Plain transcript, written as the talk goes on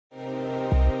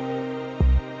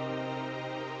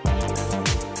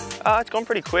It's gone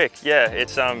pretty quick. Yeah,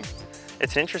 it's an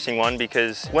interesting one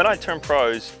because when I turned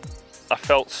pros, I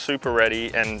felt super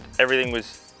ready and everything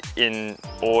was in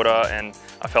order, and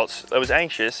I was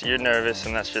anxious. You're nervous,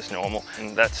 and that's just normal.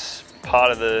 And that's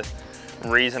part of the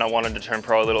reason I wanted to turn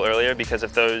pro a little earlier, because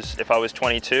if I was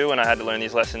 22 and I had to learn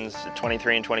these lessons at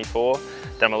 23 and 24,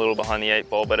 then I'm a little behind the 8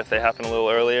 ball. But if they happen a little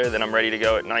earlier, then I'm ready to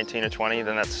go at 19 or 20,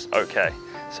 then that's okay.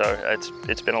 So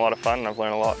it's been a lot of fun, and I've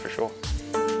learned a lot for sure.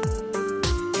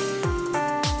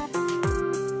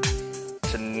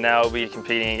 To now be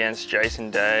competing against Jason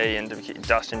Day and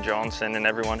Dustin Johnson and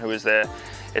everyone who was there,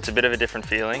 it's a bit of a different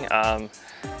feeling.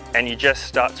 And you just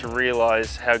start to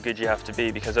realize how good you have to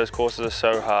be, because those courses are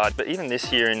so hard. But even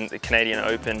this year in the Canadian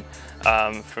Open,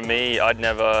 for me, I'd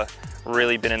never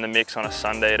really been in the mix on a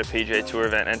Sunday at a PGA Tour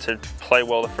event, and to play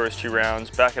well the first 2 rounds,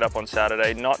 back it up on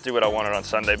Saturday, not do what I wanted on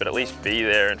Sunday, but at least be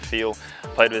there and feel.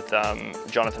 Played with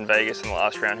Jonathan Vegas in the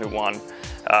last round, who won.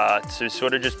 To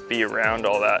sort of just be around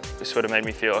all that, it sort of made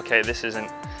me feel, okay, this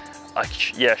isn't,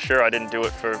 like, yeah, sure, I didn't do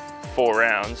it for 4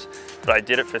 rounds, but I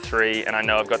did it for 3, and I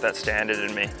know I've got that standard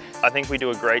in me. I think we do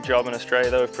a great job in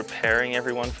Australia, though, of preparing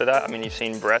everyone for that. I mean, you've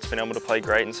seen Brett's been able to play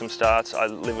great in some starts. I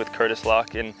live with Curtis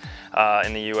Luck in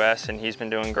the US, and he's been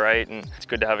doing great, and it's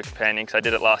good to have a companion, because I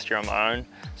did it last year on my own,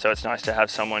 so it's nice to have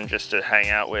someone just to hang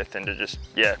out with and to just,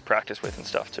 yeah, practice with and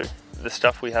stuff too. The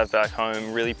stuff we have back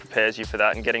home really prepares you for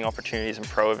that, and getting opportunities in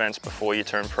pro events before you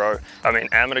turn pro. I mean,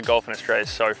 amateur golf in Australia is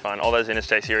so fun. All those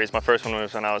interstate series, my first one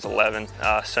was when I was 11.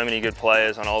 So many good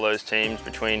players on all those teams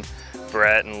between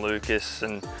Brett and Lucas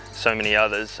and so many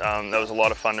others. That was a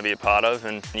lot of fun to be a part of,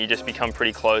 and you just become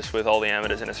pretty close with all the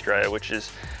amateurs in Australia, which is,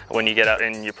 when you get out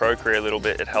in your pro career a little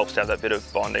bit, it helps to have that bit of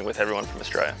bonding with everyone from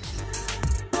Australia.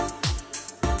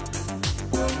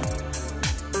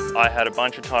 I had a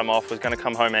bunch of time off, was going to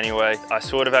come home anyway. I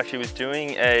sort of actually was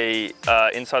doing a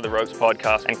Inside the Ropes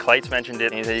podcast, and Clates mentioned it,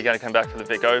 and he said, you're going to come back for the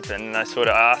Vic Open, and I sort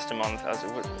of asked him I was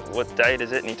like, what date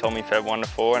is it? And he told me Feb 1 to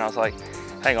 4, and I was like,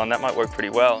 hang on, that might work pretty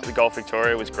well. The Golf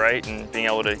Victoria was great, and being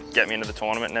able to get me into the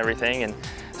tournament and everything, and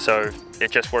so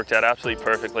it just worked out absolutely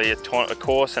perfectly. A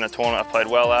course and a tournament I've played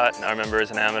well at. And I remember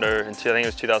as an amateur, I think it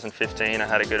was 2015, I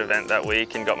had a good event that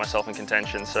week and got myself in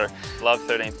contention. So love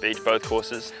 13th Beach, both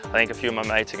courses. I think a few of my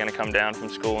mates are going to come down from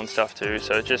school and stuff too.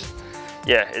 So just,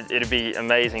 yeah, it'd be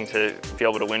amazing to be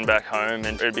able to win back home,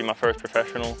 and it'd be my first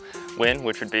professional win,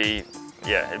 which would be,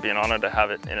 yeah, it'd be an honor to have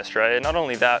it in Australia. Not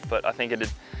only that, but I think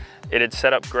it'd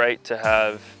set up great to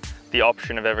have the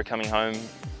option of ever coming home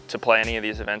to play any of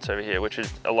these events over here, which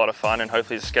is a lot of fun, and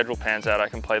hopefully as the schedule pans out, I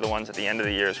can play the ones at the end of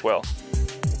the year as well.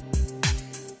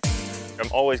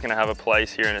 I'm always going to have a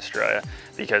place here in Australia,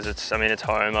 because it's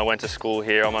home. I went to school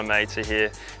here, all my mates are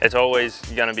here. It's always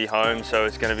going to be home, so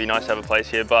it's going to be nice to have a place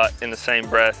here, but in the same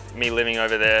breath, me living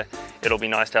over there, it'll be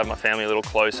nice to have my family a little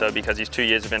closer, because these 2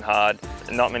 years have been hard.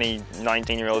 Not many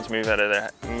 19-year-olds move out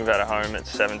of home at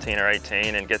 17 or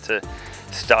 18 and get to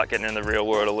start getting in the real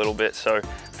world a little bit. So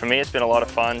for me, it's been a lot of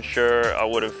fun. Sure, I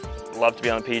would have loved to be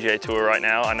on the PGA Tour right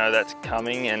now. I know that's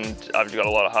coming, and I've got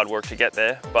a lot of hard work to get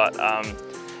there, but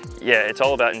yeah, it's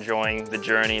all about enjoying the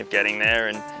journey of getting there,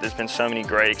 and there's been so many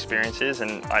great experiences,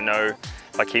 and I know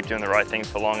if I keep doing the right things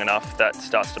for long enough, that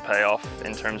starts to pay off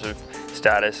in terms of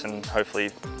status and hopefully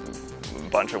a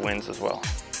bunch of wins as well.